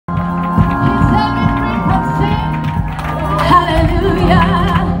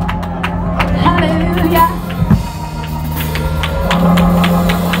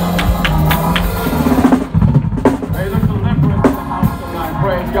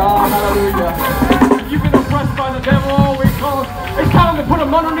God, hallelujah. If you've been oppressed by the devil all week long, it's time to put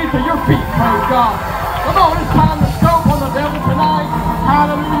him underneath of your feet, praise God. Come on, it's time to stomp on the devil tonight.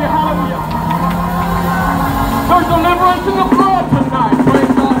 Hallelujah, hallelujah. There's deliverance in the blood tonight,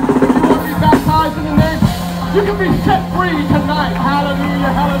 praise God. If you want to be baptized in the name, you can be set free tonight. Hallelujah,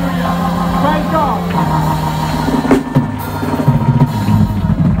 hallelujah. Praise God.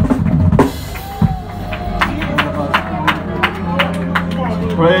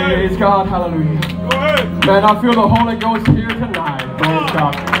 Praise God, hallelujah. Man, I feel the Holy Ghost here tonight. Praise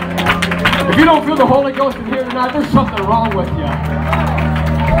God. If you don't feel the Holy Ghost in here tonight, there's something wrong with you.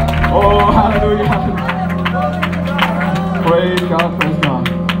 Oh, hallelujah, hallelujah. Praise God, praise God.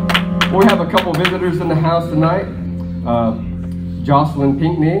 We have a couple visitors in the house tonight. Jocelyn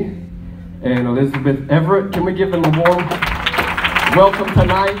Pinkney and Elizabeth Everett. Can we give them a warm welcome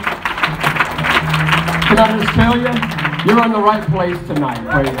tonight? Can I just tell you, you're in the right place tonight,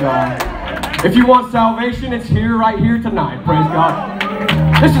 praise God. If you want salvation, it's here, right here tonight, praise God.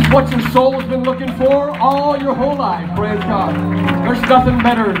 This is what your soul has been looking for all your whole life, praise God. There's nothing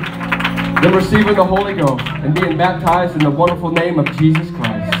better than receiving the Holy Ghost and being baptized in the wonderful name of Jesus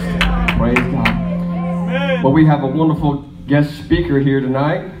Christ. Praise God. Well, we have a wonderful guest speaker here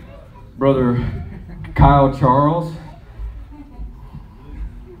tonight, Brother Kyle Charles.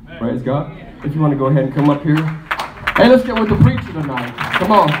 Praise God. If you want to go ahead and come up here. Hey, let's get with the preacher tonight.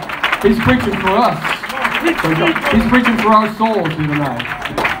 Come on. He's preaching for us. He's preaching for our souls here tonight.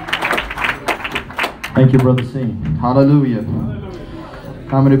 Thank you, Brother C. Hallelujah.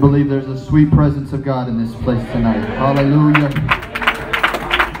 How many believe there's a sweet presence of God in this place tonight? Hallelujah.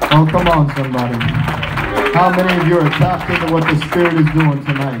 Oh, come on, somebody. How many of you are tapped into what the Spirit is doing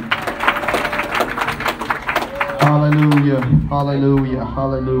tonight? Hallelujah. Hallelujah.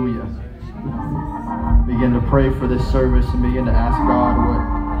 Hallelujah. Begin to pray for this service and begin to ask God what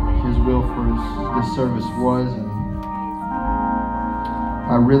His will for this service was. And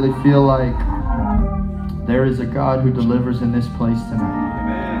I really feel like there is a God who delivers in this place tonight.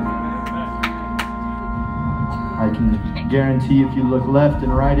 I can guarantee if you look left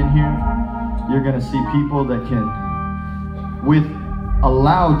and right in here, you're going to see people that can, with a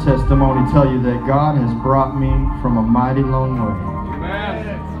loud testimony, tell you that God has brought me from a mighty long way.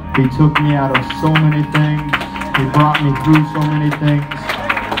 He took me out of so many things. He brought me through so many things.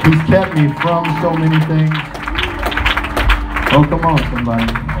 He's kept me from so many things. Oh, come on,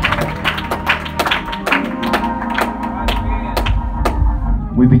 somebody.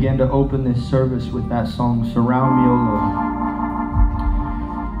 We began to open this service with that song, Surround Me, O Lord.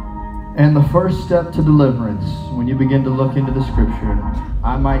 And the first step to deliverance, when you begin to look into the scripture, and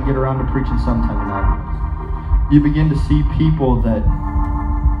I might get around to preaching sometime tonight, you begin to see people that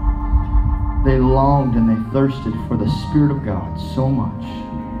they longed and they thirsted for the Spirit of God so much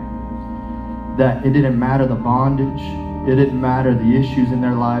that it didn't matter the bondage, it didn't matter the issues in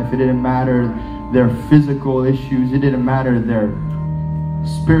their life, it didn't matter their physical issues, it didn't matter their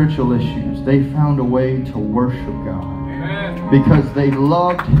spiritual issues. They found a way to worship God. Amen. Because they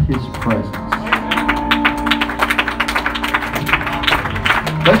loved His presence.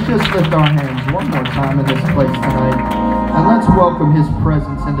 Let's just lift our hands one more time in this place tonight. And let's welcome His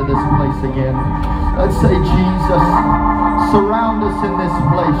presence into this place again. Let's say, Jesus, surround us in this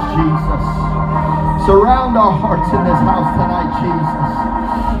place, Jesus. Surround our hearts in this house tonight,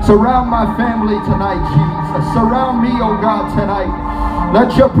 Jesus. Surround my family tonight, Jesus. Surround me, oh God, tonight.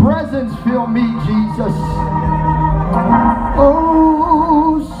 Let your presence fill me, Jesus.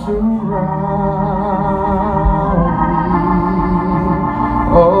 Oh, surround me,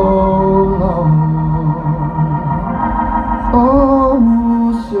 oh Lord.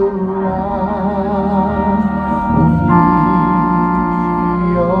 Oh, surround me,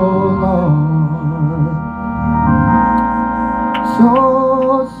 oh Lord. So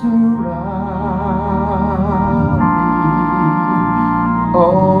surround me, oh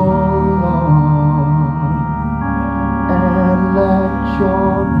Lord, and let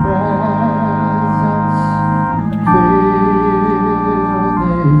your presence fill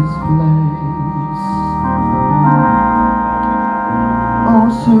this place. Oh,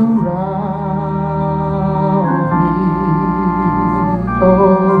 surround me, oh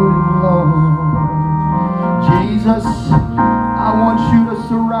Lord. Jesus, I want you to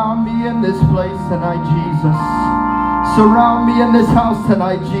surround me in this place tonight, Jesus. Surround me in this house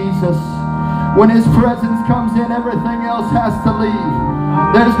tonight, Jesus. When His presence comes in, everything else has to leave.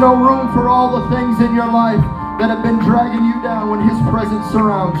 There's no room for all the things in your life that have been dragging you down when His presence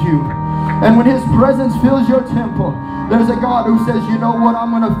surrounds you. And when His presence fills your temple, there's a God who says, you know what,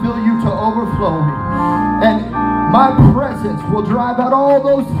 I'm going to fill you to overflowing. And My presence will drive out all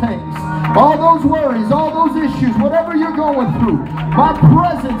those things, all those worries, all those issues, whatever you're going through. My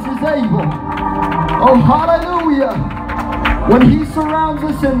presence is able. Oh, hallelujah. When he surrounds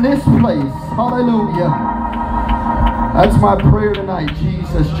us in this place, hallelujah. That's my prayer tonight,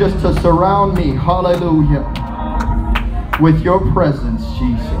 Jesus, just to surround me, hallelujah, with your presence,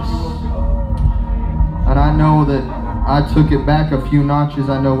 Jesus. And I know that I took it back a few notches.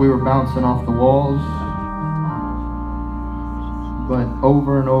 I know we were bouncing off the walls. But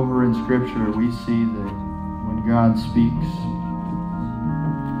over and over in Scripture, we see that when God speaks,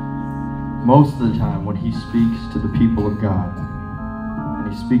 most of the time when he speaks to the people of God,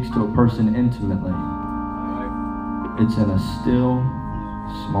 and he speaks to a person intimately, it's in a still,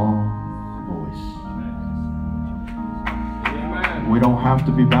 small voice. We don't have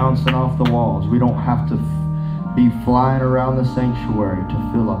to be bouncing off the walls. We don't have to be flying around the sanctuary to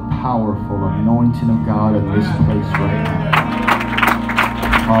feel a powerful anointing of God in this place right now.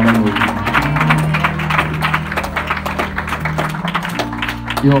 Hallelujah.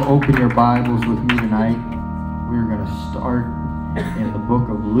 You'll open your Bibles with me tonight. We're going to start in the book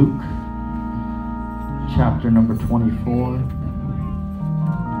of Luke, chapter number 24.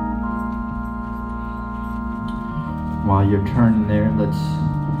 While you're turning there, let's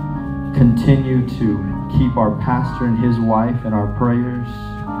continue to keep our pastor and his wife in our prayers.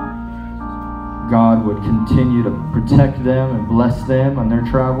 God would continue to protect them and bless them on their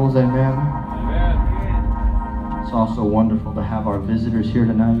travels. Amen. It's also wonderful to have our visitors here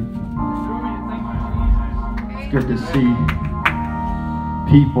tonight. It's good to see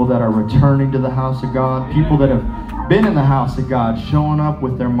people that are returning to the house of God, people that have been in the house of God, showing up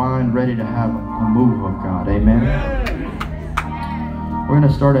with their mind ready to have a move of God. Amen. We're going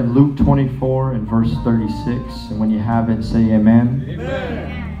to start in Luke 24 and verse 36. And when you have it, say amen.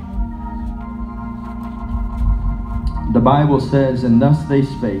 Amen. The Bible says, "And thus they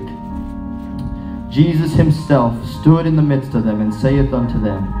spake. Jesus himself stood in the midst of them, and saith unto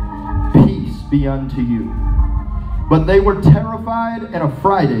them, Peace be unto you. But they were terrified and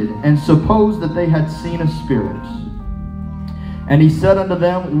affrighted, and supposed that they had seen a spirit. And he said unto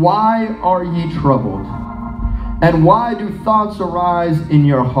them, Why are ye troubled? And why do thoughts arise in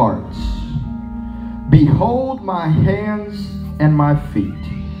your hearts? Behold my hands and my feet,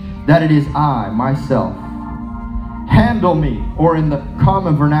 that it is I, myself. Handle me," or in the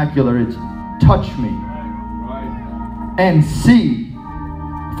common vernacular, it's touch me, "and see.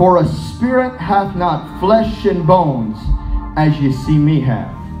 For a spirit hath not flesh and bones, as ye see me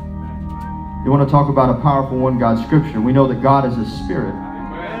have." You want to talk about a powerful one God scripture? We know that God is a spirit.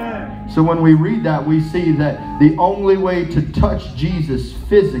 So when we read that, we see that the only way to touch Jesus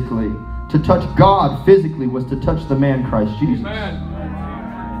physically, to touch God physically, was to touch the man Christ Jesus.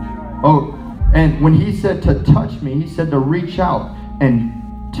 Oh, and when he said to touch me, he said to reach out and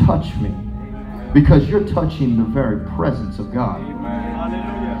touch me. Because you're touching the very presence of God.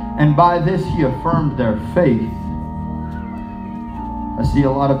 And by this he affirmed their faith. I see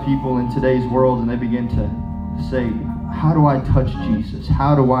a lot of people in today's world, and they begin to say, how do I touch Jesus?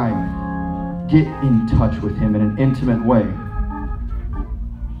 How do I get in touch with him in an intimate way?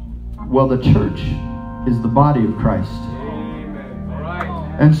 Well, the church is the body of Christ.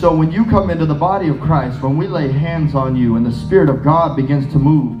 And so when you come into the body of Christ, when we lay hands on you and the Spirit of God begins to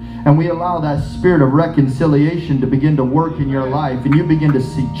move, and we allow that spirit of reconciliation to begin to work in your life, and you begin to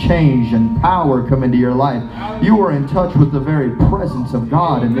see change and power come into your life, you are in touch with the very presence of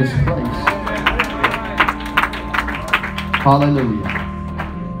God in this place. Hallelujah.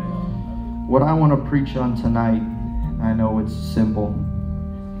 What I want to preach on tonight, I know it's simple,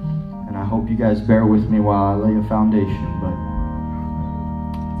 and I hope you guys bear with me while I lay a foundation, but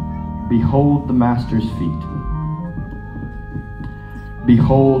behold the Master's feet.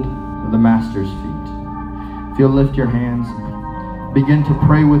 Behold the Master's feet. If you'll lift your hands, begin to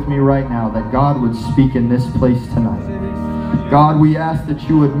pray with me right now that God would speak in this place tonight. God, we ask that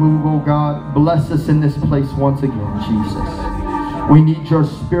you would move, oh God. Bless us in this place once again, Jesus. We need your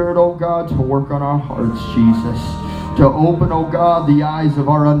Spirit, oh God, to work on our hearts, Jesus. To open, oh God, the eyes of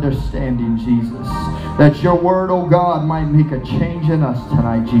our understanding, Jesus. That your word, oh God, might make a change in us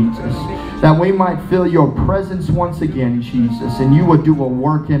tonight, Jesus. That we might feel your presence once again, Jesus. And you would do a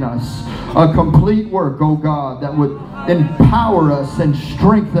work in us. A complete work, oh God, that would empower us and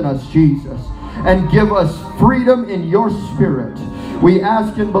strengthen us, Jesus. And give us freedom in your Spirit. We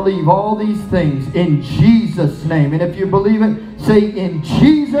ask and believe all these things in Jesus' name. And if you believe it, say in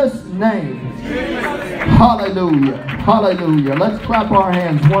Jesus' name. Hallelujah. Hallelujah. Let's clap our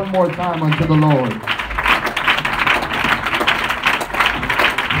hands one more time unto the Lord.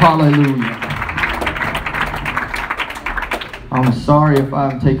 Hallelujah. I'm sorry if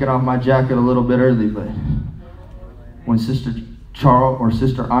I'm taking off my jacket a little bit early, but when Sister Charles or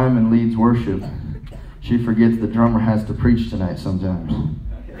Sister Iman leads worship, she forgets the drummer has to preach tonight sometimes.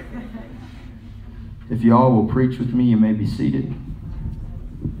 If you all will preach with me, you may be seated.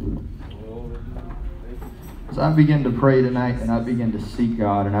 As I begin to pray tonight and I begin to seek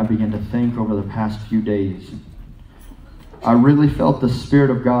God and I begin to think over the past few days, I really felt the Spirit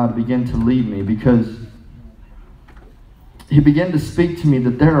of God begin to lead me, because He began to speak to me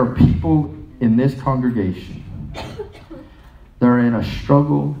that there are people in this congregation that are in a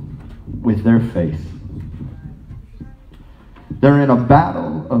struggle with their faith. They're in a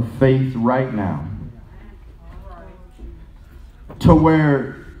battle of faith right now, to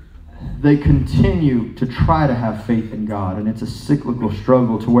where they continue to try to have faith in God, and it's a cyclical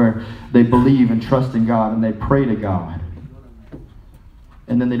struggle to where they believe and trust in God and they pray to God,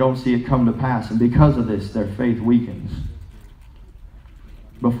 and then they don't see it come to pass, and because of this their faith weakens.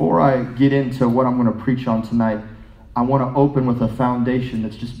 Before I get into what I'm going to preach on tonight, I want to open with a foundation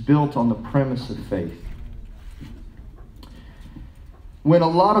that's just built on the premise of faith. When a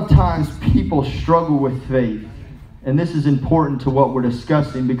lot of times people struggle with faith, and this is important to what we're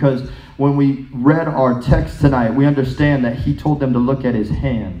discussing, because when we read our text tonight, we understand that He told them to look at His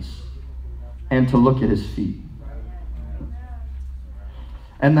hands and to look at His feet.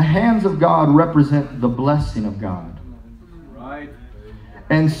 And the hands of God represent the blessing of God. Right.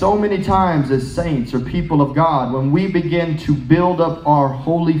 And so many times as saints or people of God, when we begin to build up our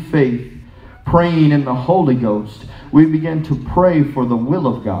holy faith, praying in the Holy Ghost, we begin to pray for the will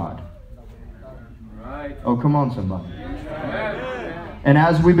of God. Oh, come on, somebody. And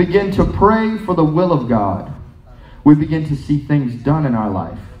as we begin to pray for the will of God, we begin to see things done in our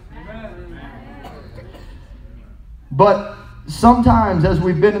life. But sometimes as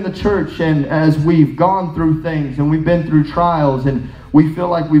we've been in the church and as we've gone through things and we've been through trials and we feel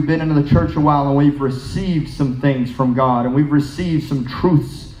like we've been into the church a while and we've received some things from God and we've received some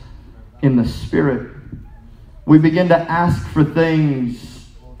truths in the Spirit, we begin to ask for things,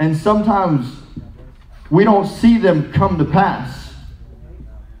 and sometimes we don't see them come to pass.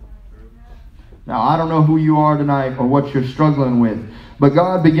 Now, I don't know who you are tonight or what you're struggling with, but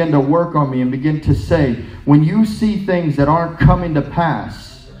God began to work on me and begin to say, when you see things that aren't coming to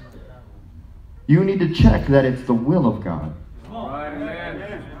pass, you need to check that it's the will of God.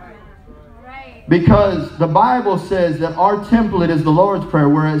 Because the Bible says that our template is the Lord's Prayer,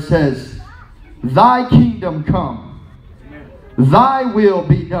 where it says, Thy kingdom come, Thy will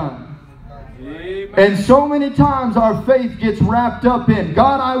be done. And so many times our faith gets wrapped up in,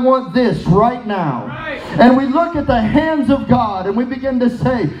 God, I want this right now. And we look at the hands of God and we begin to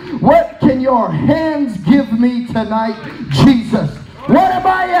say, what can your hands give me tonight, Jesus? What am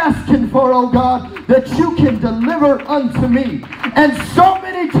I asking for, oh God, that you can deliver unto me? And so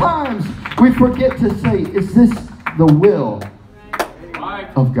many times we forget to say, is this the will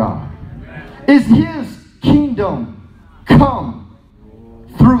of God? Is His kingdom come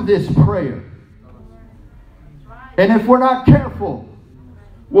through this prayer? And if we're not careful,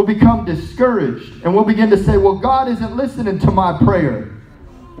 we'll become discouraged. And we'll begin to say, well, God isn't listening to my prayer.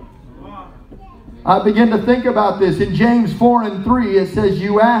 I begin to think about this. In James 4:3, it says,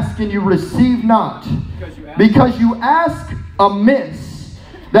 you ask and you receive not, because you ask amiss,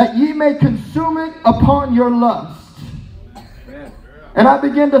 that ye may consume it upon your lust. And I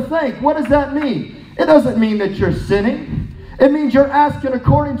begin to think, what does that mean? It doesn't mean that you're sinning. It means you're asking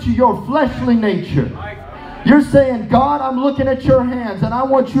according to your fleshly nature. You're saying, God, I'm looking at your hands and I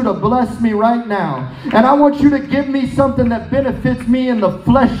want you to bless me right now. And I want you to give me something that benefits me in the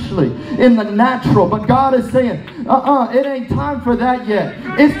fleshly, in the natural. But God is saying, it ain't time for that yet.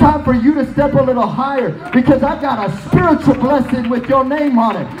 It's time for you to step a little higher, because I got a spiritual blessing with your name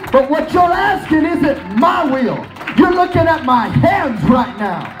on it. But what you're asking isn't my will. You're looking at my hands right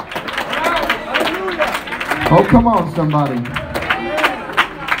now. Oh, come on, somebody.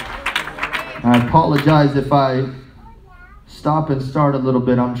 I apologize if I stop and start a little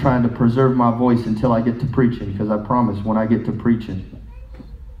bit. I'm trying to preserve my voice until I get to preaching, because I promise when I get to preaching,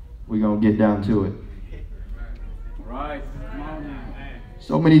 we're going to get down to it. Right.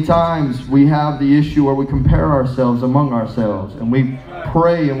 So many times we have the issue where we compare ourselves among ourselves, and we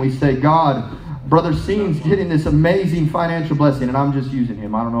pray and we say, God, Brother Seen's getting this amazing financial blessing, and I'm just using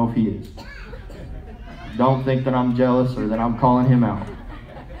him. I don't know if he is. Don't think that I'm jealous or that I'm calling him out.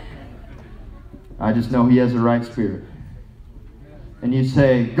 I just know he has the right spirit. And you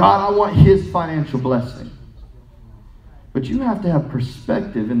say, God, I want his financial blessing. But you have to have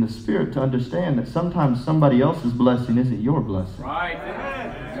perspective in the Spirit to understand that sometimes somebody else's blessing isn't your blessing. Right.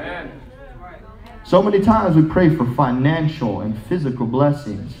 Amen. So many times we pray for financial and physical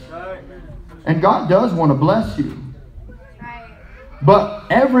blessings. And God does want to bless you. But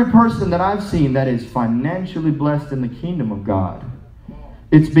every person that I've seen that is financially blessed in the kingdom of God,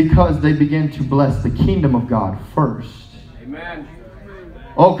 it's because they begin to bless the kingdom of God first. Amen.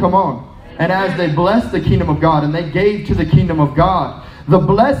 Oh, come on. And as they blessed the kingdom of God and they gave to the kingdom of God, the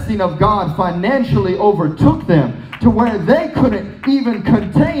blessing of God financially overtook them to where they couldn't even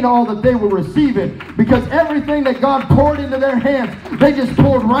contain all that they were receiving, because everything that God poured into their hands, they just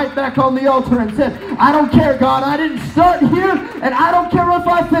poured right back on the altar and said, I don't care, God, I didn't start here and I don't care if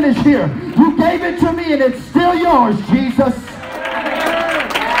I finish here. You gave it to me and it's still yours, Jesus.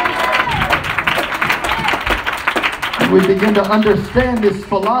 We begin to understand this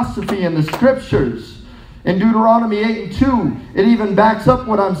philosophy in the scriptures. In Deuteronomy 8:2, it even backs up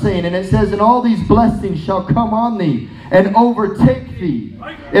what I'm saying. And it says, and all these blessings shall come on thee and overtake thee,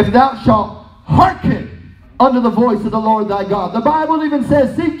 if thou shalt hearken unto the voice of the Lord thy God. The Bible even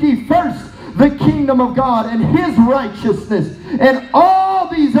says, seek ye first the kingdom of God and his righteousness, and all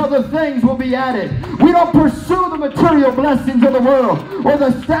these other things will be added. We don't pursue the material blessings of the world or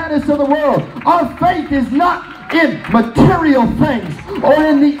the status of the world. Our faith is not in material things or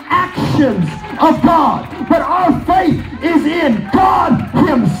in the actions of God, but our faith is in God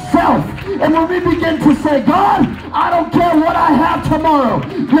himself. And when we begin to say, God, I don't care what I have tomorrow,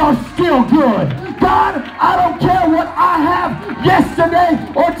 you're still good. God, I don't care what I have yesterday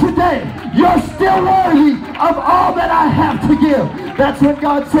or today, you're still worthy of all that I have to give. That's when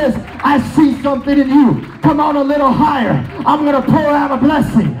God says, I see something in you. Come on a little higher. I'm going to pour out a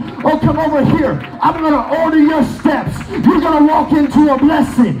blessing. Oh, come over here. I'm going to order your steps. You're going to walk into a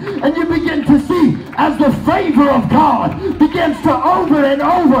blessing. And you begin to see as the favor of God begins to over and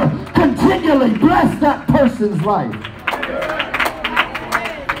over continually bless that person's life.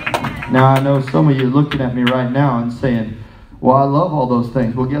 Now, I know some of you are looking at me right now and saying, well, I love all those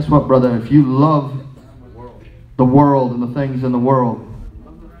things. Well, guess what, brother? If you love the world and the things in the world,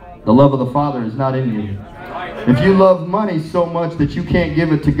 the love of the Father is not in you. If you love money so much that you can't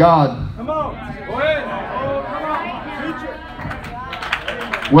give it to God, come on, go ahead. Oh, come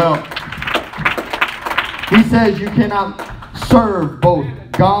on. Well, he says you cannot serve both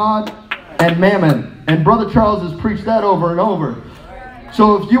God and mammon. And Brother Charles has preached that over and over.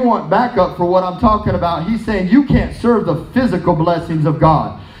 So if you want backup for what I'm talking about, he's saying you can't serve the physical blessings of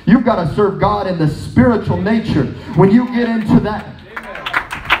God. You've got to serve God in the spiritual nature. When you get into that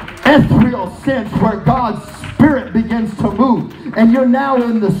ethereal sense where God's Spirit begins to move, and you're now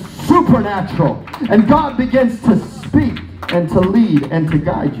in the supernatural, and God begins to speak and to lead and to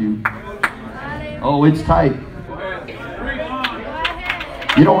guide you. Oh, it's tight.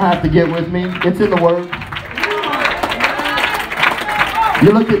 You don't have to get with me. It's in the Word.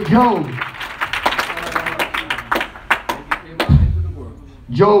 You look at Job.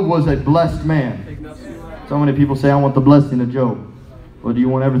 Job was a blessed man. So many people say, I want the blessing of Job. Well, do you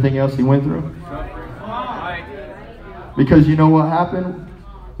want everything else he went through? Because you know what happened?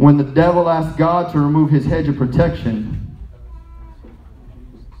 When the devil asked God to remove his hedge of protection,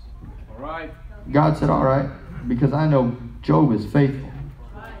 God said, all right, because I know Job is faithful.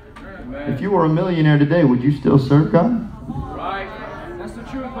 If you were a millionaire today, would you still serve God? That's the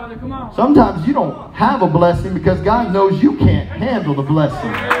truth, brother. Come on. Sometimes you don't have a blessing because God knows you can't handle the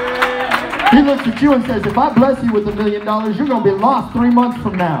blessing. He looks at you and says, if I bless you with $1 million, you're going to be lost 3 months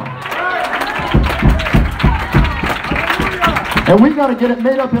from now. And we've got to get it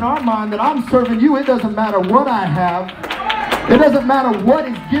made up in our mind that I'm serving you. It doesn't matter what I have. It doesn't matter what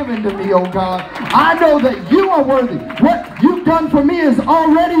is given to me, oh God. I know that you are worthy. What you've done for me is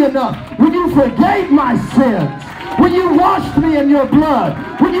already enough. When you forgave my sins, when you washed me in your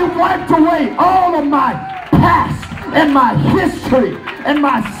blood, when you wiped away all of my past and my history and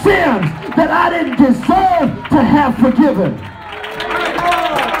my sins that I didn't deserve to have forgiven.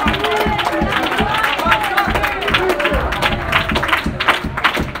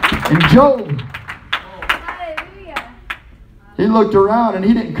 And Job, he looked around and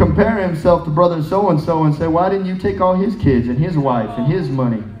he didn't compare himself to brother so-and-so and say, why didn't you take all his kids and his wife and his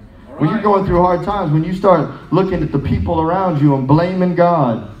money? When you're going through hard times, when you start looking at the people around you and blaming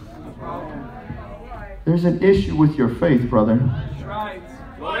God, there's an issue with your faith, brother.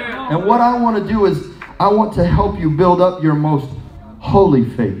 And what I want to do is I want to help you build up your most holy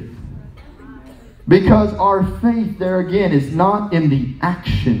faith. Because our faith, there again, is not in the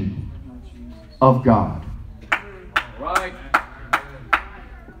action of God.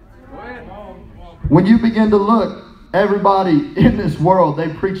 When you begin to look Everybody in this world, they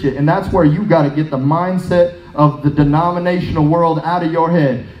preach it. And that's where you got to get the mindset of the denominational world out of your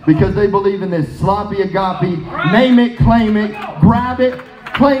head. Because they believe in this sloppy agape, name it, claim it, grab it,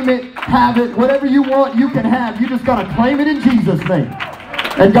 claim it, have it. Whatever you want, you can have. You just got to claim it in Jesus' name.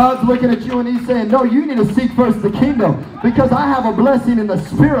 And God's looking at you and he's saying, no, you need to seek first the kingdom, because I have a blessing in the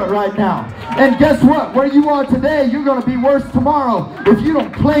spirit right now. And guess what? Where you are today, you're going to be worse tomorrow if you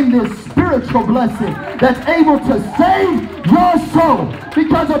don't claim this spiritual blessing that's able to save your soul.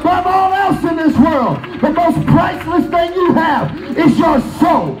 Because above all else in this world, the most priceless thing you have is your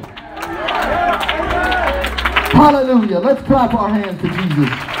soul. Hallelujah. Let's clap our hands to Jesus.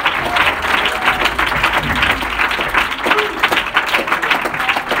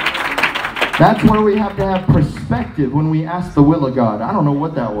 That's where we have to have perspective when we ask the will of God. I don't know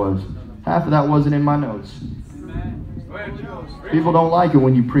what that was. Half of that wasn't in my notes. People don't like it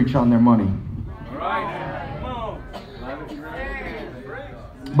when you preach on their money.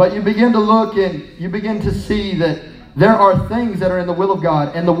 But you begin to look and you begin to see that there are things that are in the will of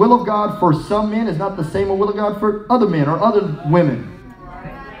God. And the will of God for some men is not the same as the will of God for other men or other women.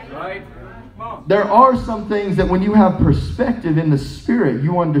 There are some things that when you have perspective in the spirit,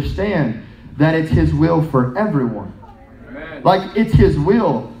 you understand that it's His will for everyone. Amen. Like it's His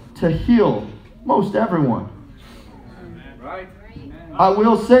will to heal most everyone. Right. I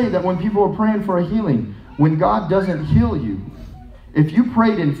will say that when people are praying for a healing, when God doesn't heal you, if you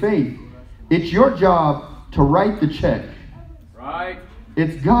prayed in faith, it's your job to write the check. Right.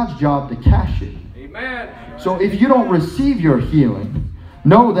 It's God's job to cash it. Amen. So if you don't receive your healing,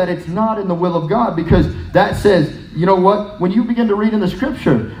 know that it's not in the will of God, because that says, you know what, when you begin to read in the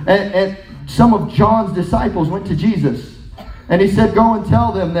scripture, and some of John's disciples went to Jesus and he said, go and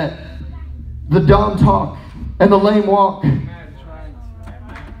tell them that the dumb talk and the lame walk.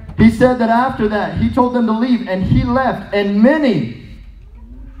 He said that after that he told them to leave, and he left, and many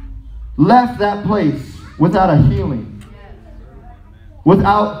left that place without a healing,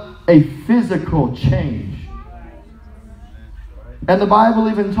 without a physical change. And the Bible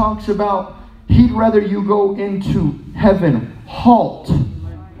even talks about he'd rather you go into heaven halt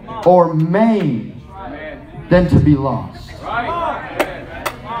or maimed than to be lost.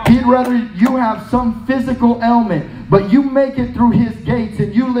 He'd rather you have some physical ailment, but you make it through His gates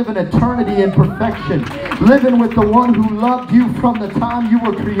and you live in eternity in perfection, living with the one who loved you from the time you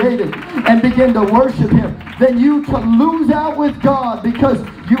were created, and begin to worship Him, than you to lose out with God because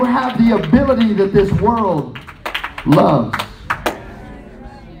you have the ability that this world loves.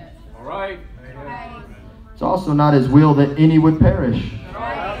 It's also not His will that any would perish.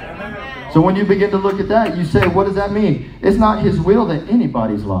 So when you begin to look at that, you say, what does that mean? It's not His will that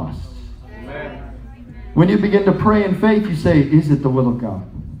anybody's lost. When you begin to pray in faith, you say, is it the will of God?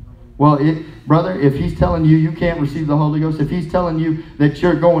 Well, brother, if He's telling you you can't receive the Holy Ghost, if He's telling you that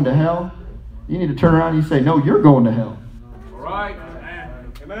you're going to hell, you need to turn around and you say, no, you're going to hell. All right.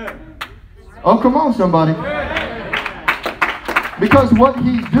 Amen. Oh, come on, somebody. Because what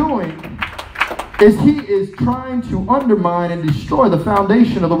He's doing is He is trying to undermine and destroy the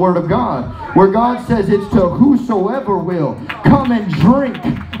foundation of the Word of God, where God says it's to whosoever will come and drink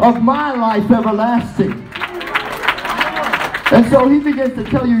of my life everlasting. And so He begins to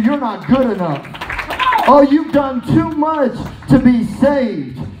tell you, you're not good enough. Oh, you've done too much to be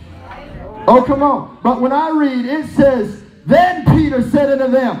saved. Oh, come on. But when I read, it says, then Peter said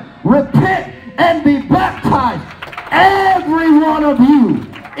unto them, repent and be baptized, every one of you,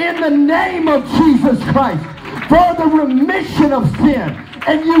 in the name of Jesus Christ, for the remission of sin,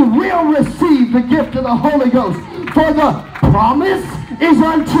 and you will receive the gift of the Holy Ghost. For the promise is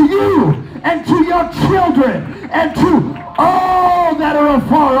unto you, and to your children, and to all that are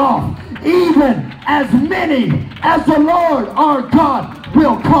afar off, even as many as the Lord our God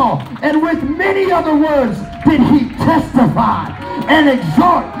will call. And with many other words did He testify and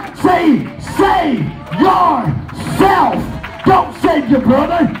exhort, saying, save yourself. Don't save your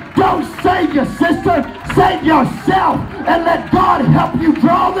brother. Don't save your sister. Save yourself, and let God help you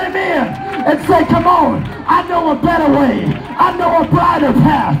draw them in and say, come on, I know a better way. I know a brighter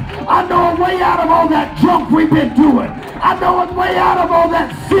path. I know a way out of all that junk we've been doing. I know a way out of all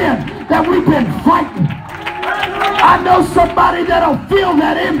that sin that we've been fighting. I know somebody that'll feel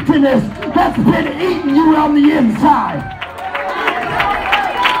that emptiness that's been eating you on the inside.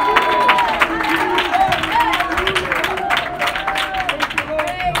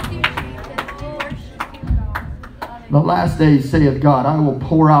 The last days, saith God, I will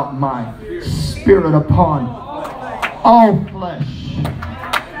pour out my Spirit upon all flesh.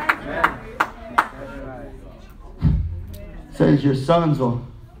 Says your sons will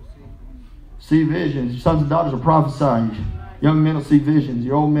see visions. Your sons and daughters will prophesy. Young men will see visions.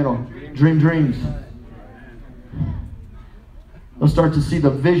 Your old men will dream dreams. They'll start to see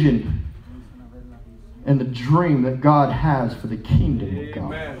the vision and the dream that God has for the kingdom of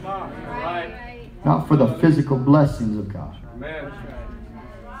God. Not for the physical blessings of God.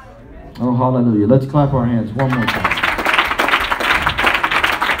 Oh, hallelujah. Let's clap our hands one more time.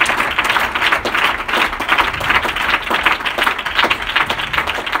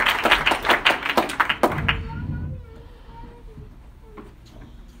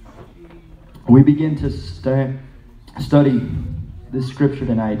 We begin to study this scripture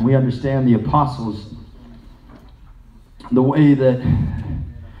tonight. We understand the apostles, the way that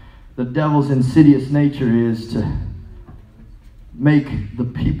the devil's insidious nature is to make the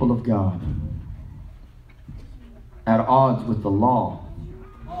people of God at odds with the law.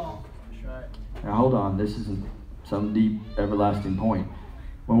 Now hold on, this isn't some deep, everlasting point.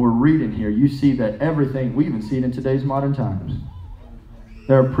 When we're reading here, you see that everything, we even see it in today's modern times.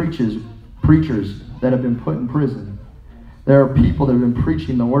 There are preachers that have been put in prison. There are people that have been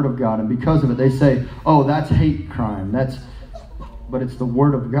preaching the Word of God, and because of it, they say, oh, that's hate crime. But it's the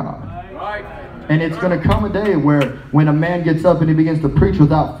Word of God. Right. And it's going to come a day where when a man gets up and he begins to preach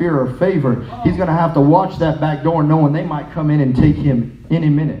without fear or favor, he's going to have to watch that back door knowing they might come in and take him any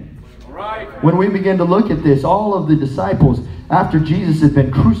minute. Right. When we begin to look at this, all of the disciples, after Jesus had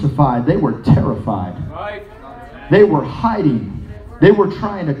been crucified, they were terrified. Right. They were hiding. They were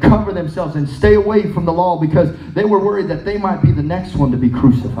trying to cover themselves and stay away from the law because they were worried that they might be the next one to be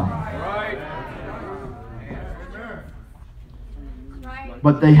crucified. Right.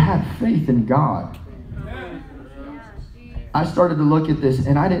 But they had faith in God. I started to look at this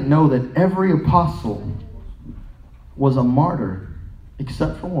and I didn't know that every apostle was a martyr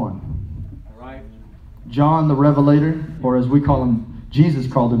except for one. Right. John the Revelator, or as we call him, Jesus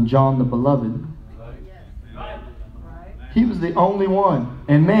called him John the Beloved. He was the only one.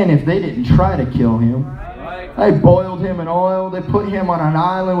 And man, if they didn't try to kill him, they boiled him in oil. They put him on an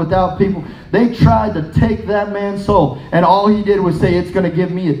island without people. They tried to take that man's soul. And all he did was say, it's going to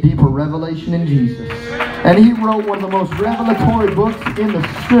give me a deeper revelation in Jesus. And he wrote one of the most revelatory books in the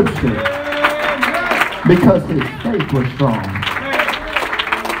scripture because his faith was strong.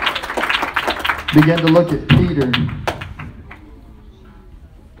 Began to look at Peter.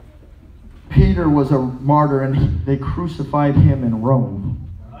 Peter was a martyr and they crucified him in Rome.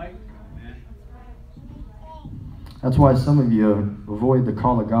 That's why some of you avoid the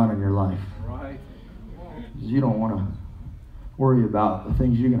call of God in your life. You don't want to worry about the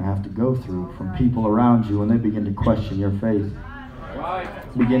things you're going to have to go through from people around you when they begin to question your faith.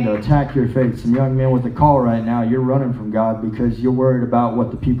 Begin to attack your faith. Some young men with a call right now, you're running from God because you're worried about what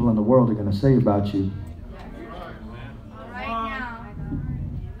the people in the world are going to say about you.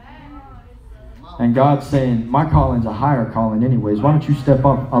 And God's saying, my calling's a higher calling anyways. Why don't you step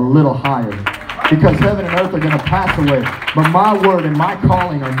up a little higher? Because heaven and earth are going to pass away. But my word and my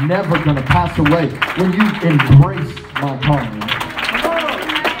calling are never going to pass away when you embrace my calling.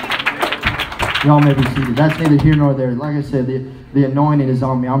 Y'all may be seated. That's neither here nor there. Like I said, the anointing is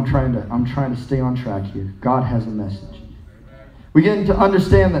on me. I'm trying to stay on track here. God has a message. We get to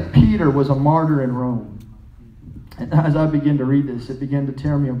understand that Peter was a martyr in Rome. And as I begin to read this, it began to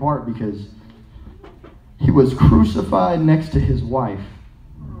tear me apart because he was crucified next to his wife.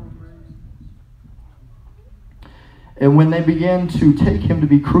 And when they began to take him to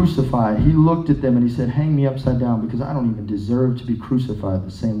be crucified, he looked at them and he said, hang me upside down because I don't even deserve to be crucified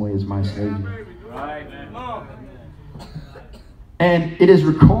the same way as my Savior. And it is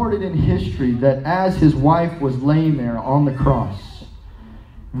recorded in history that as his wife was laying there on the cross,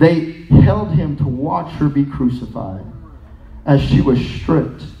 they held him to watch her be crucified as she was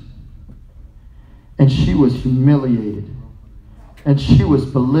stripped. And she was humiliated. And she was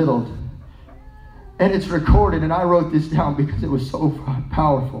belittled. And it's recorded, and I wrote this down because it was so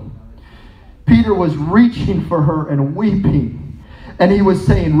powerful. Peter was reaching for her and weeping. And he was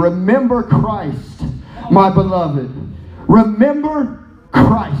saying, remember Christ, my beloved. Remember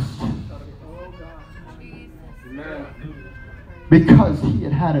Christ. Because he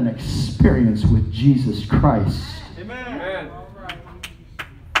had had an experience with Jesus Christ. Amen.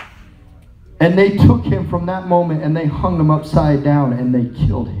 And they took him from that moment and they hung him upside down and they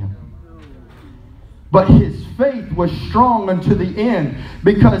killed him. But his faith was strong unto the end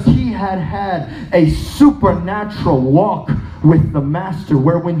because he had had a supernatural walk with the Master,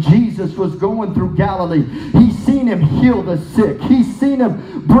 where when Jesus was going through Galilee, he seen him heal the sick. He seen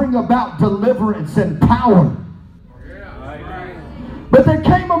him bring about deliverance and power. But there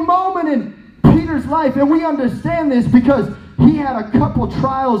came a moment in Peter's life, and we understand this because he had a couple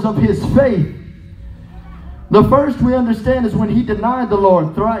trials of his faith. The first we understand is when he denied the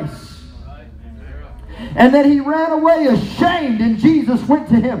Lord thrice. And then he ran away ashamed, and Jesus went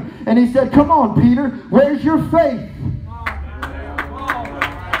to him and he said, come on, Peter, where's your faith?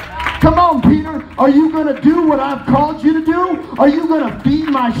 Come on, Peter, are you going to do what I've called you to do? Are you going to feed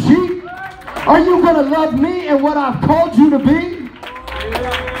my sheep? Are you going to love me and what I've called you to be?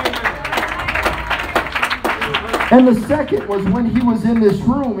 And the second was when he was in this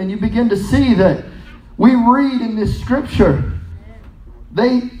room, and you begin to see that we read in this scripture,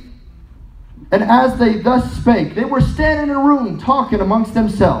 and as they thus spake, they were standing in a room talking amongst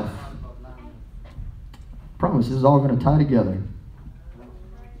themselves. I promise this is all going to tie together.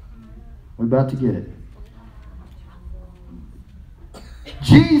 We're about to get it.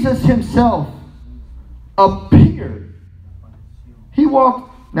 Jesus himself appeared. He walked.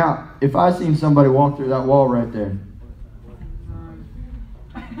 Now, if I seen somebody walk through that wall right there,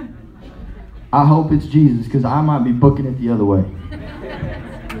 I hope it's Jesus, because I might be booking it the other way.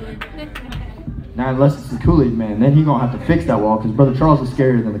 Now, unless it's the Kool-Aid man, then he's going to have to fix that wall, because Brother Charles is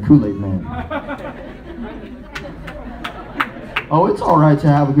scarier than the Kool-Aid man. Oh, it's all right to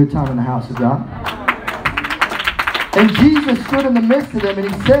have a good time in the house of God. And Jesus stood in the midst of them, and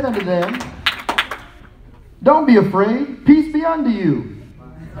he said unto them, don't be afraid, peace be unto you.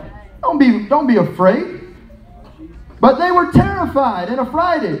 Don't be afraid. But they were terrified and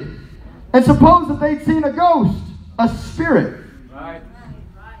affrighted, and supposed that they'd seen a ghost, a spirit. Right.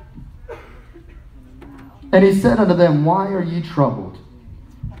 And he said unto them, why are ye troubled?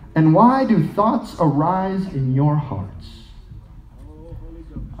 And why do thoughts arise in your hearts?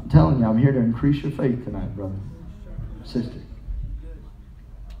 I'm telling you, I'm here to increase your faith tonight, brother, sister.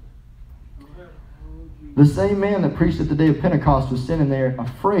 The same man that preached at the day of Pentecost was sitting there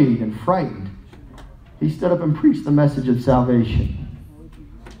afraid and frightened. He stood up and preached the message of salvation.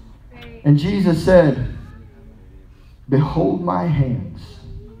 And Jesus said, behold my hands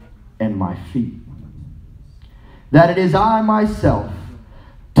and my feet, that it is I myself.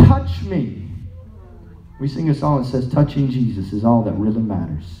 Touch me. We sing a song that says, touching Jesus is all that really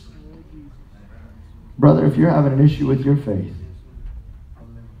matters. Brother, if you're having an issue with your faith,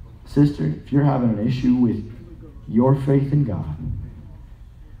 sister, if you're having an issue with your faith in God,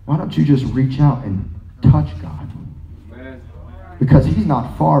 why don't you just reach out and touch God? Because he's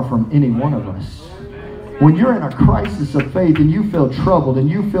not far from any one of us. When you're in a crisis of faith and you feel troubled and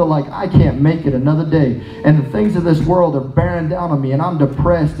you feel like I can't make it another day, and the things of this world are bearing down on me, and I'm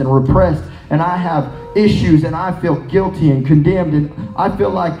depressed and repressed, and I have issues, and I feel guilty and condemned, and I feel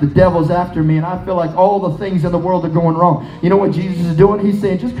like the devil's after me, and I feel like all the things in the world are going wrong. You know what Jesus is doing? He's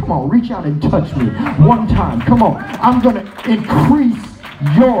saying, just come on, reach out and touch me one time. Come on. I'm going to increase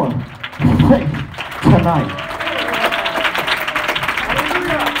your faith tonight.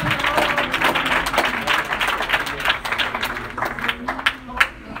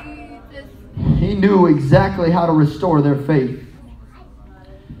 He knew exactly how to restore their faith.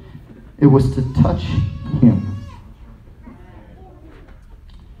 It was to touch him.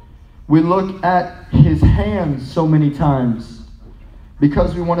 We look at his hands so many times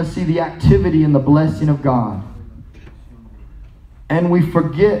because we want to see the activity and the blessing of God. And we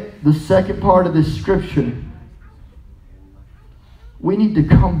forget the second part of this scripture. We need to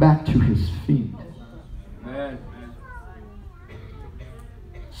come back to his feet. Amen.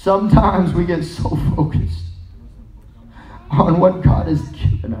 Sometimes we get so focused on what God has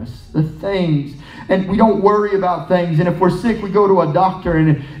given us, the things, and we don't worry about things. And if we're sick, we go to a doctor,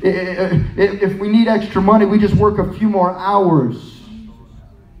 and if we need extra money, we just work a few more hours.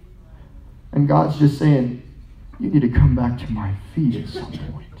 And God's just saying, you need to come back to my feet at some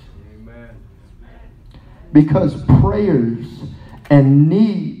point. Because prayers and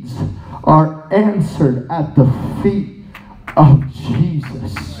needs are answered at the feet of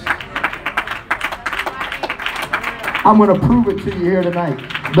Jesus. I'm going to prove it to you here tonight.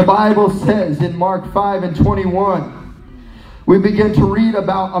 The Bible says in Mark 5:21, we begin to read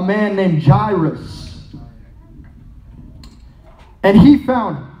about a man named Jairus. And he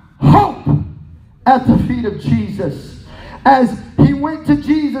found hope at the feet of Jesus. As he went to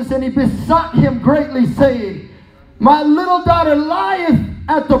Jesus and he besought him greatly, saying, my little daughter lieth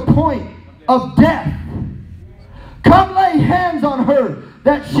at the point of death. Come lay hands on her,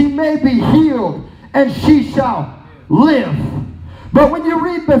 that she may be healed, and she shall live. But when you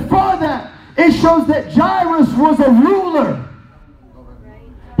read before that, it shows that Jairus was a ruler.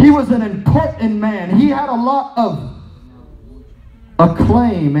 He was an important man. He had a lot of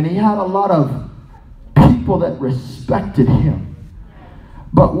acclaim, and he had a lot of people that respected him.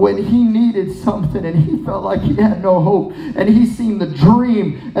 But when he needed something and he felt like he had no hope, and he seen the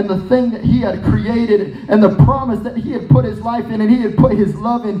dream and the thing that he had created and the promise that he had put his life in and he had put his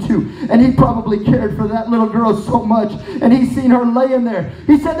love into, and he probably cared for that little girl so much, and he seen her laying there,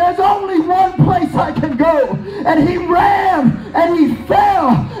 he said, there's only one place I can go. And he ran and he fell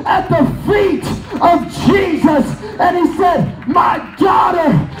at the feet of Jesus, and he said, my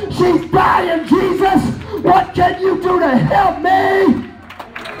daughter, she's dying, Jesus. What can you do to help me?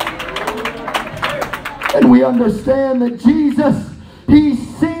 And we understand that Jesus, he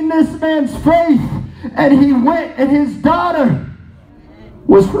seen this man's faith, and he went, and his daughter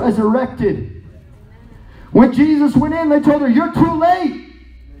was resurrected. When Jesus went in, they told her, you're too late.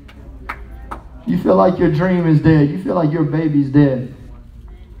 You feel like your dream is dead. You feel like your baby's dead.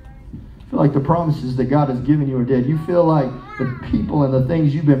 You feel like the promises that God has given you are dead. You feel like the people and the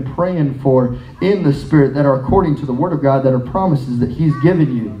things you've been praying for in the Spirit that are according to the Word of God, that are promises that he's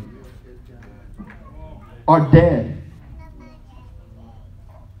given you, are dead.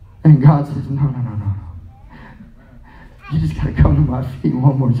 And God says, no. You just got to come to my feet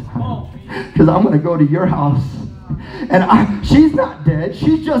one more time. Because I'm going to go to your house. And she's not dead.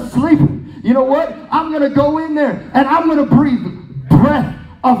 She's just sleeping. You know what? I'm going to go in there and I'm going to breathe breath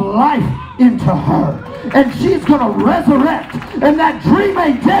of life into her. And she's going to resurrect. And that dream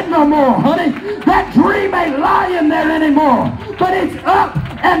ain't dead no more, honey. That dream ain't lying there anymore. But it's up,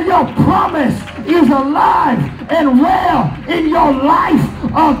 and your promise is alive and well in your life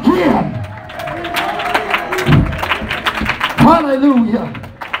again.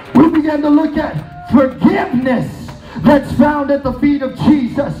 Hallelujah. We began to look at forgiveness that's found at the feet of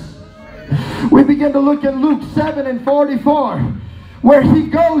Jesus. We begin to look at Luke 7:44, where he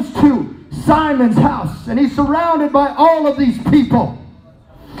goes to Simon's house, and he's surrounded by all of these people,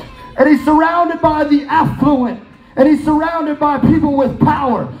 and he's surrounded by the affluent, and he's surrounded by people with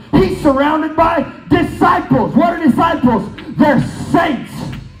power. He's surrounded by disciples. What are disciples? They're saints.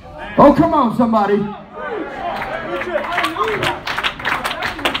 Oh, come on, somebody.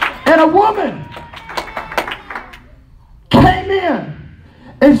 And a woman came in,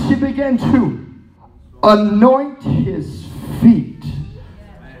 and she began to anoint his feet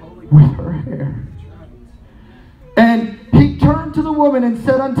with her hair. And he turned to the woman and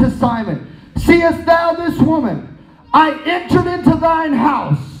said unto Simon, seest thou this woman? I entered into thine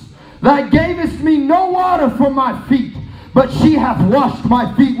house. Thou gavest me no water for my feet, but she hath washed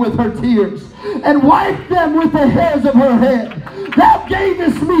my feet with her tears, and wiped them with the hairs of her head. Thou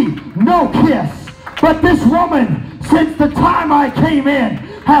gavest me no kiss, but this woman, since the time I came in,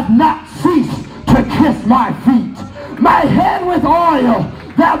 hath not ceased to kiss my feet. My head with oil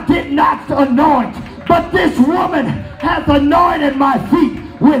thou did not anoint, but this woman hath anointed my feet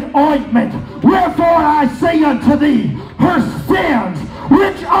with ointment. Wherefore I say unto thee, her sins,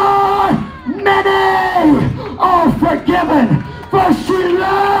 which are many, are forgiven. For she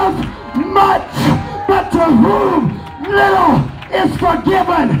loved much, but to whom little is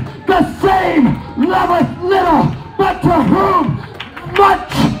forgiven, the same loveth little. But to whom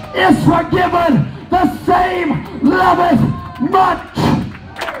much is forgiven, the same loveth much.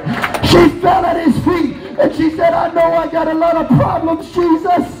 She fell at his feet and she said, I know I got a lot of problems,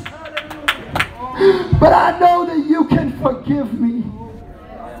 Jesus, but I know that you can forgive me.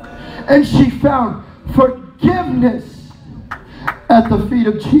 And she found forgiveness at the feet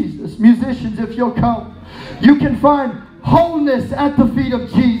of Jesus. Musicians, if you'll come, you can find wholeness at the feet of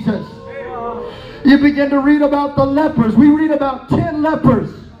Jesus. You begin to read about the lepers. We read about 10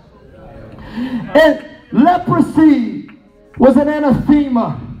 lepers. And leprosy was an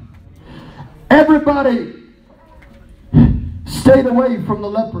anathema. Everybody stayed away from the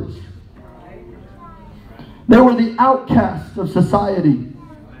lepers. They were the outcasts of society.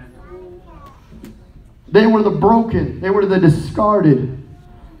 They were the broken. They were the discarded.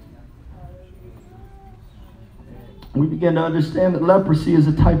 We begin to understand that leprosy is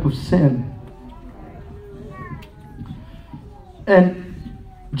a type of sin. And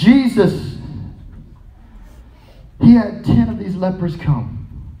Jesus, he had 10 of these lepers come.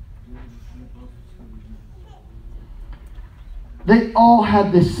 They all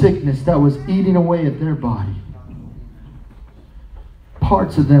had this sickness that was eating away at their body.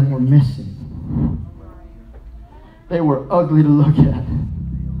 Parts of them were missing. They were ugly to look at.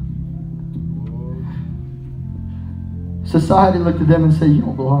 Society looked at them and said, you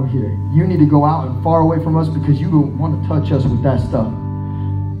don't belong here. You need to go out and far away from us because you don't want to touch us with that stuff.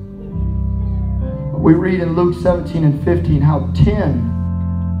 We read in Luke 17:15 how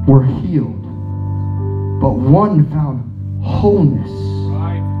 10 were healed, but one found wholeness.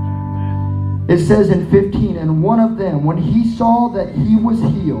 It says in 15, and one of them, when he saw that he was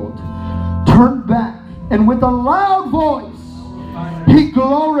healed, turned back, and with a loud voice, he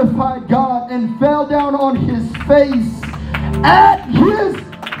glorified God and fell down on his face at his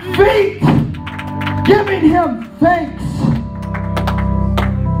feet, giving him thanks.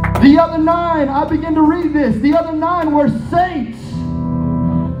 The other 9, I begin to read this, the other 9 were saints.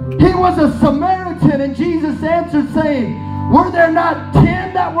 He was a Samaritan, and Jesus answered saying, were there not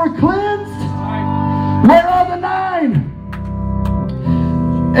 10 that were cleansed? Where are the 9?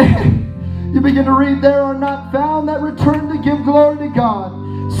 You begin to read, there are not found that return to give glory to God,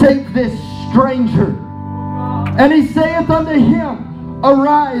 save this stranger. And he saith unto him,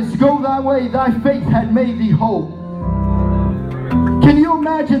 arise, go thy way, thy faith had made thee whole. Can you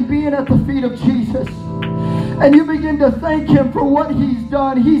imagine being at the feet of Jesus? And you begin to thank him for what he's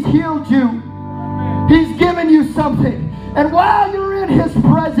done. He's healed you. He's given you something. And while you're in his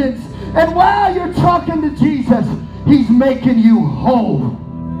presence, and while you're talking to Jesus, he's making you whole.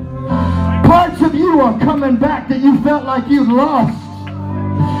 Parts of you are coming back that you felt like you'd lost.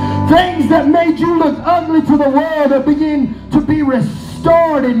 Things that made you look ugly to the world are beginning to be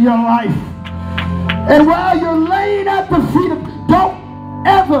restored in your life. And while you're laying at the feet of, don't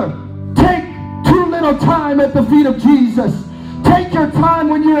ever take too little time at the feet of Jesus. Take your time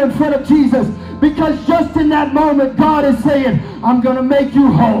when you're in front of Jesus, because just in that moment God is saying, I'm going to make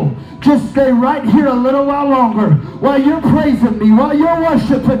you whole. Just stay right here a little while longer while you're praising me, while you're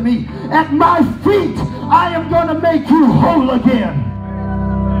worshiping me. At my feet, I am going to make you whole again.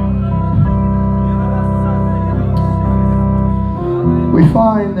 We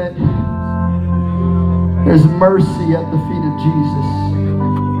find that there's mercy at the feet of Jesus.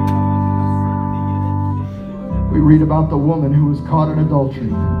 We read about the woman who was caught in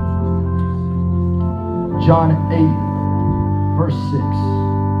adultery. John 8, verse 6.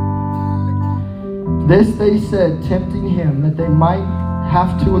 This they said, tempting him, that they might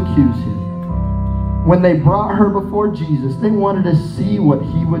have to accuse him. When they brought her before Jesus, they wanted to see what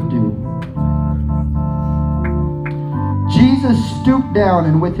he would do. Jesus stooped down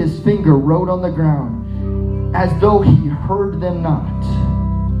and with his finger wrote on the ground, as though he heard them not.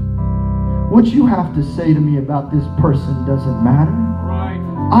 What you have to say to me about this person doesn't matter. Right.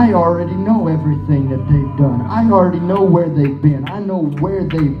 I already know everything that they've done. I already know where they've been. I know where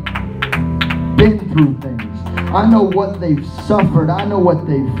they've been through things. I know what they've suffered. I know what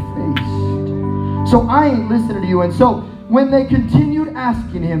they've faced. So I ain't listening to you. And so when they continued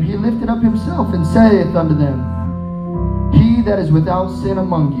asking him, he lifted up himself and saith unto them, he that is without sin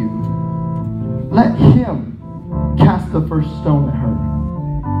among you, let him cast the first stone at her.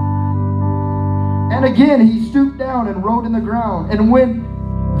 And again he stooped down and wrote in the ground. And when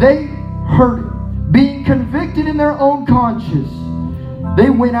they heard it, being convicted in their own conscience, they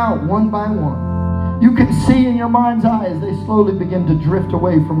went out one by one. You can see in your mind's eye as they slowly begin to drift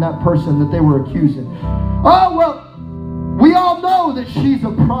away from that person that they were accusing. Oh, well, we all know that she's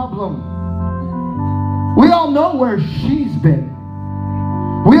a problem. We all know where she's been.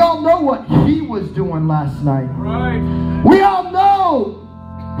 We all know what he was doing last night. Right. We all know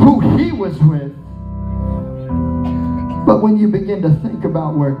who he was with. But when you begin to think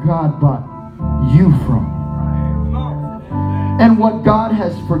about where God brought you from and what God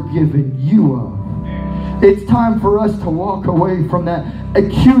has forgiven you of, it's time for us to walk away from that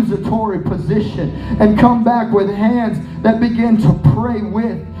accusatory position and come back with hands that begin to pray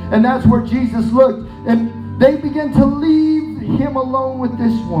with. And that's where Jesus looked, and they began to leave him alone with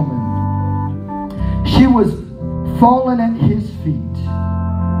this woman. She was fallen at his feet.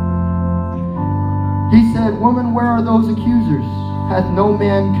 He said, woman, where are those accusers? Hath no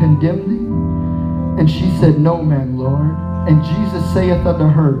man condemned thee? And she said, no man, Lord. And Jesus saith unto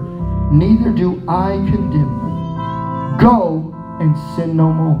her, neither do I condemn thee. Go and sin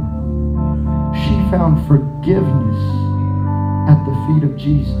no more. She found forgiveness at the feet of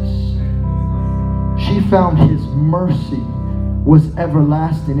Jesus. She found his mercy was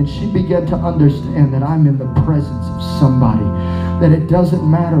everlasting, and she began to understand that I'm in the presence of somebody, that it doesn't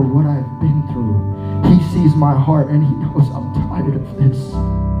matter what I've been through. He sees my heart and he knows I'm tired of this.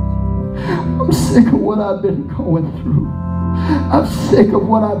 I'm sick of what I've been going through. I'm sick of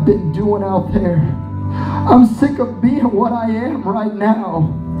what I've been doing out there. I'm sick of being what I am right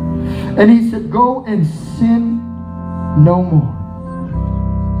now. And he said, go and sin no more.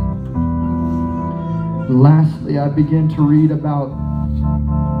 Lastly, I began to read about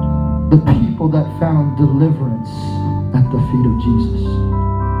the people that found deliverance at the feet of Jesus.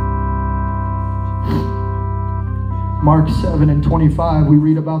 Mark 7:25, we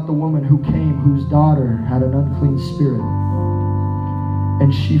read about the woman who came, whose daughter had an unclean spirit.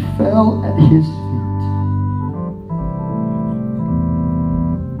 and she fell at his feet.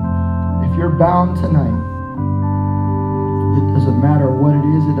 If you're bound tonight, it doesn't matter what it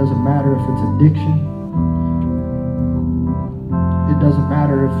is. It doesn't matter if it's addiction. It doesn't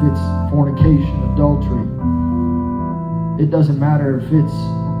matter if it's fornication, adultery. It doesn't matter if it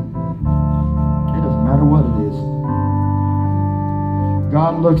doesn't matter what it is.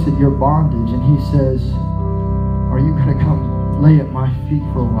 God looks at your bondage and he says, are you going to come lay at my feet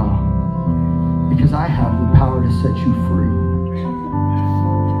for a while? Because I have the power to set you free.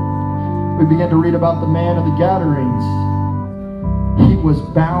 We begin to read about the man of the Gadarenes. He was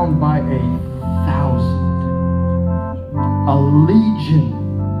bound by 1,000, a legion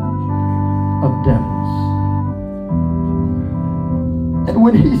of devils. And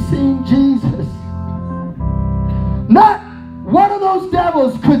when he seen Jesus, not one of those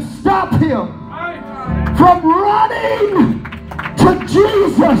devils could stop him from running to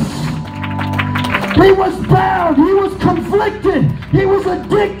Jesus. He was bound, he was conflicted, he was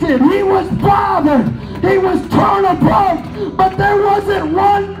addicted, he was bothered, he was torn apart, but there wasn't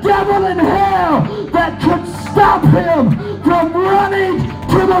one devil in hell that could stop him from running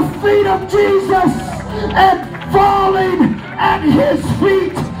to the feet of Jesus and falling at his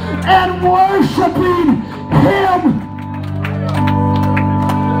feet and worshiping him.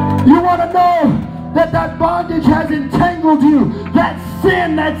 You want to know that bondage has entangled you, that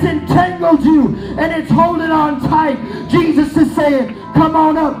sin that's entangled you, and it's holding on tight. Jesus is saying, come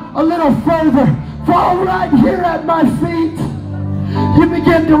on up a little further. Fall right here at my feet. You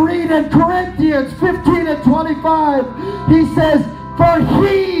begin to read in Corinthians 15 and 25. He says, for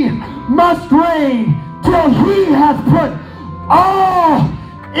he must reign till he hath put all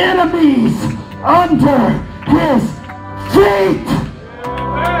enemies under his feet.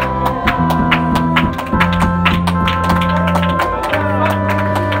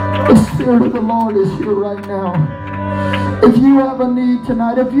 The Spirit of the Lord is here right now. If you have a need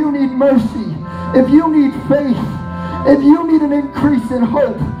tonight, if you need mercy, if you need faith, if you need an increase in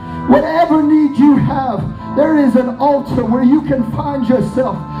hope, whatever need you have, there is an altar where you can find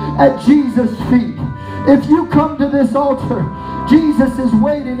yourself at Jesus' feet. If you come to this altar, Jesus is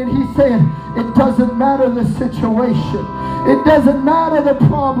waiting and he's saying, it doesn't matter the situation. It doesn't matter the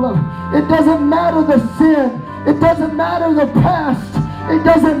problem. It doesn't matter the sin. It doesn't matter the past. It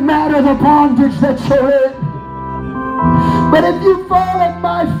doesn't matter the bondage that you're in. But if you fall at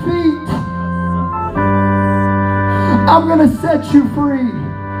my feet, I'm going to set you free.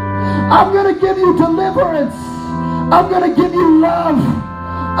 I'm going to give you deliverance. I'm going to give you love.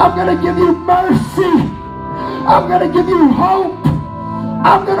 I'm going to give you mercy. I'm going to give you hope.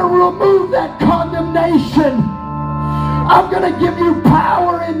 I'm going to remove that condemnation. I'm going to give you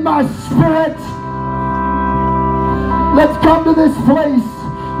power in my spirit. Let's come to this place.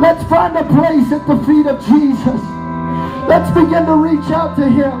 Let's find a place at the feet of Jesus. Let's begin to reach out to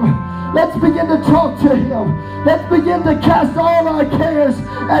him. Let's begin to talk to him. Let's begin to cast all our cares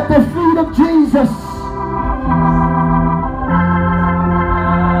at the feet of Jesus.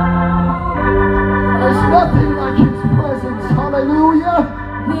 There's nothing like his presence. Hallelujah.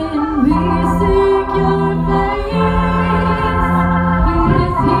 When we seek your face, he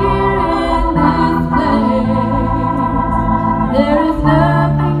is here in this place. There is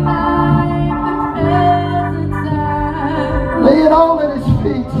nothing like the presence of. Lay it all at his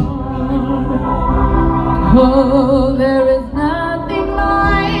feet. Oh, there is nothing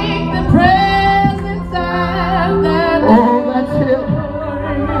like the presence of the Oh, that's it.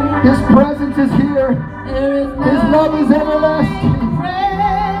 His presence is here. His love is everlasting.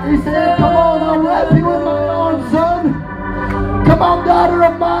 He said, come on, I'll wrap you in my arms, son. Come on, daughter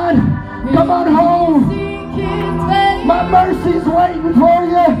of mine. Come on home. My mercy's waiting for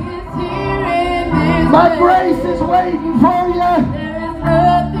you. My grace is waiting for you.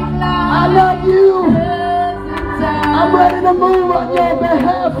 I love you. I'm ready to move on your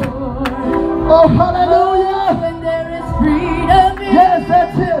behalf. Oh, hallelujah. Yes,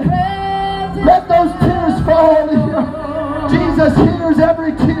 that's it. Let those tears fall here. Jesus hears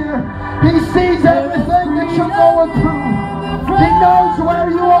every tear. He sees everything that you're going through. He knows where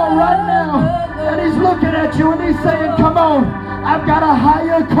you are right now. And he's looking at you and he's saying, come on, I've got a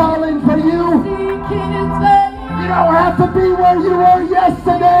higher calling for you. You don't have to be where you were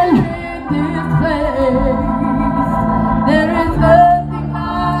yesterday. There is nothing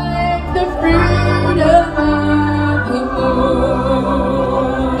like the freedom of the Lord.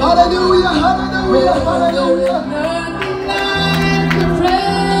 Hallelujah, hallelujah, hallelujah.